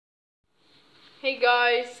Hey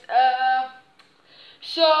guys,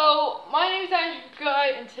 so my name is Andrew Guy,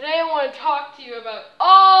 and today I want to talk to you about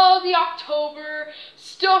all the October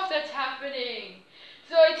stuff that's happening.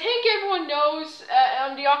 So I think everyone knows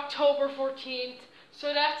on the October 14th,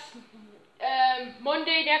 so that's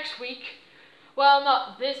Monday next week. Well,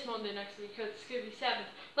 not this Monday next week, because it's going to be 7th.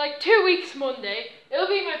 Like 2 weeks Monday, it'll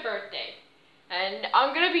be my birthday. And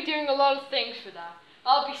I'm going to be doing a lot of things for that.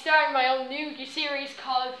 I'll be starting my own new series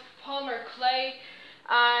called Palmer Clay,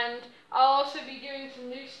 and I'll also be doing some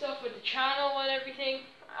new stuff with the channel and everything.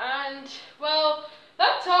 And well,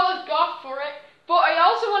 that's all I've got for it. But I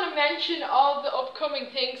also want to mention all the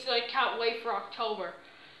upcoming things that I can't wait for October.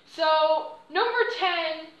 So number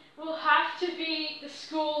 10 will have to be the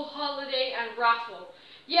school holiday and raffle.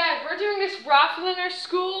 Yeah, we're doing this raffle in our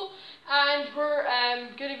school, and we're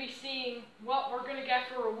going to be seeing what we're going to get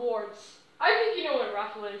for rewards. I think you know what a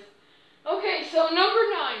raffle is. Okay, so number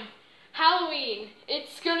 9, Halloween.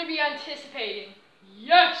 It's going to be anticipating.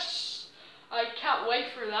 Yes! I can't wait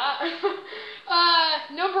for that.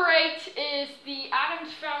 Number 8 is the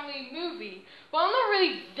Addams Family movie. Well, I'm not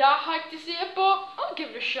really that hyped to see it, but I'll give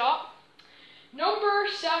it a shot. Number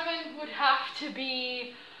 7 would have to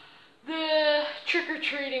be the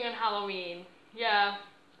trick-or-treating on Halloween. Yeah,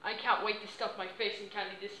 I can't wait to stuff my face in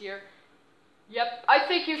candy this year. Yep, I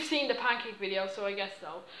think you've seen the pancake video, so I guess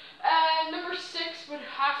so. Number 6 would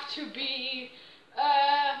have to be,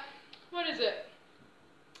 what is it?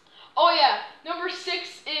 Oh yeah, number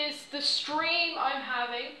 6 is the stream I'm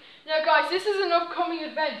having. Now guys, this is an upcoming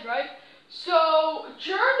event, right? So,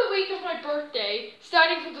 during the week of my birthday,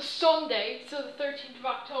 starting from the Sunday, so the 13th of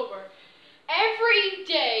October, every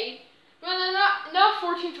day, well, not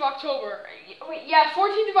 14th of October, wait, yeah,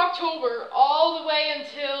 14th of October, all the way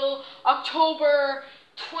until October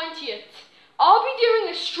 20th, I'll be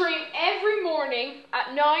doing a stream every morning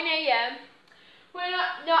at 9 a.m. Well,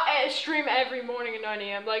 not a stream every morning at 9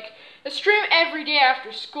 a.m., like a stream every day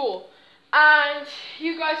after school. And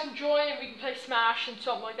you guys can join and we can play Smash and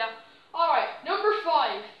something like that. Alright, number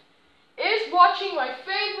 5 is watching my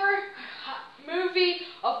favorite movie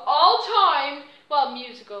of all time, well,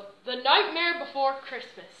 musical, The Nightmare Before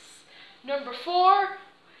Christmas. Number 4,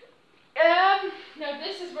 now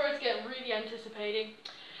this is where it's getting really anticipating,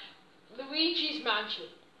 Luigi's Mansion.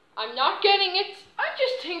 I'm not getting it, I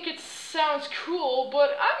just think it sounds cool,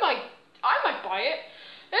 but I might buy it.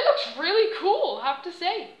 It looks really cool, I have to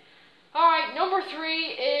say. Alright, number 3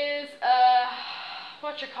 is,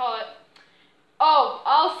 oh,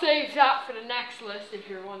 I'll save that for the next list if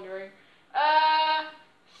you're wondering.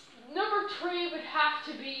 Number 3 would have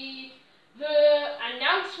to be the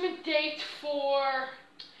announcement date for,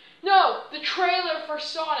 no, the trailer for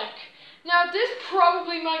Sonic. Now this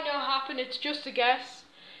probably might not happen, it's just a guess.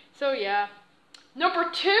 So yeah. Number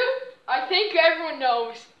 2, I think everyone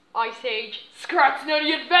knows, Ice Age, Scrat's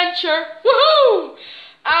Nutty Adventure, woohoo!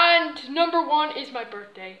 And number 1 is my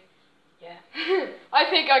birthday. Yeah. I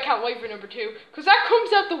think I can't wait for number 2, because that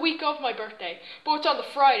comes out the week of my birthday, but it's on the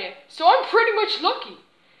Friday, so I'm pretty much lucky.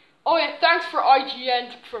 Oh yeah, thanks for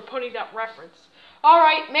IGN for putting that reference.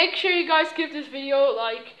 Alright, make sure you guys give this video a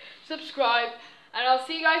like, subscribe, and I'll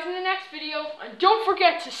see you guys in the next video, and don't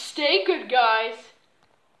forget to stay good, guys.